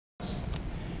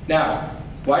Now,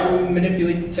 why do we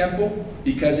manipulate the tempo?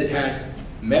 Because it has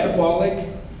metabolic,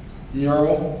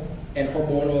 neural, and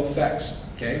hormonal effects,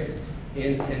 okay?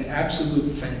 In an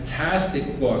absolute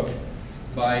fantastic book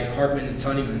by Hartman and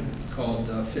Tunneman called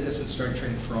Fitness and Strength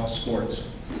Training for All Sports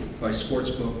by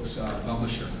Sports Books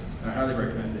publisher. I highly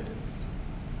recommend it.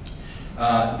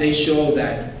 They show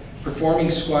that performing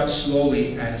squats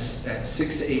slowly at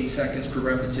 6 to 8 seconds per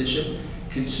repetition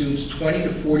consumes 20 to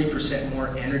 40% more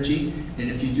energy than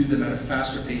if you do them at a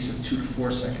faster pace of 2 to 4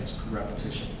 seconds per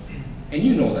repetition. And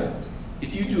you know that.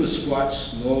 If you do a squat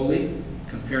slowly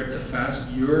compared to fast,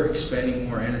 you're expending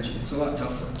more energy. It's a lot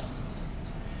tougher.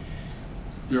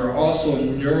 There are also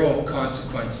neural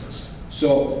consequences.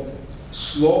 So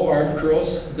slow arm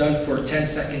curls done for 10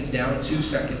 seconds down, 2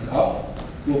 seconds up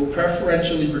will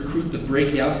preferentially recruit the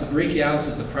brachialis. The brachialis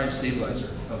is the prime stabilizer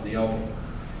of the elbow.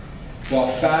 While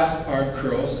fast arm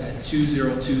curls at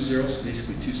 2020, so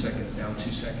basically 2 seconds down, 2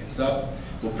 seconds up,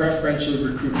 will preferentially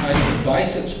recruit either the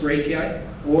biceps brachii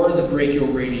or the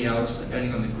brachioradialis,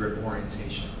 depending on the grip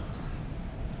orientation.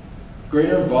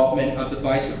 Greater involvement of the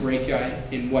bicep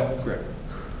brachii in what grip?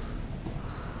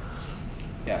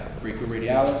 Yeah,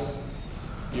 brachioradialis,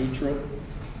 neutral,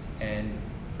 and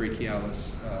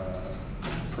brachialis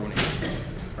pronator,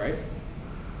 right?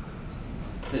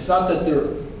 It's not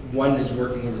that one is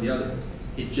working over the other.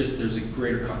 It just, there's a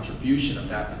greater contribution of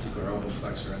that particular elbow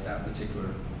flexor at that particular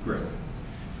grip.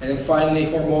 And then finally,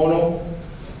 hormonal.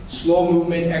 Slow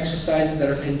movement exercises that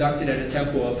are conducted at a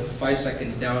tempo of 5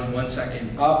 seconds down, 1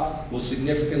 second up will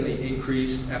significantly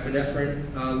increase epinephrine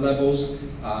levels,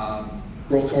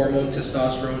 growth hormone,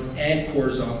 testosterone, and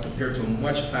cortisol compared to a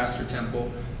much faster tempo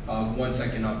of 1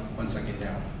 second up, 1 second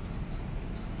down.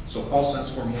 So it also has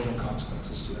hormonal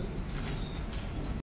consequences to it.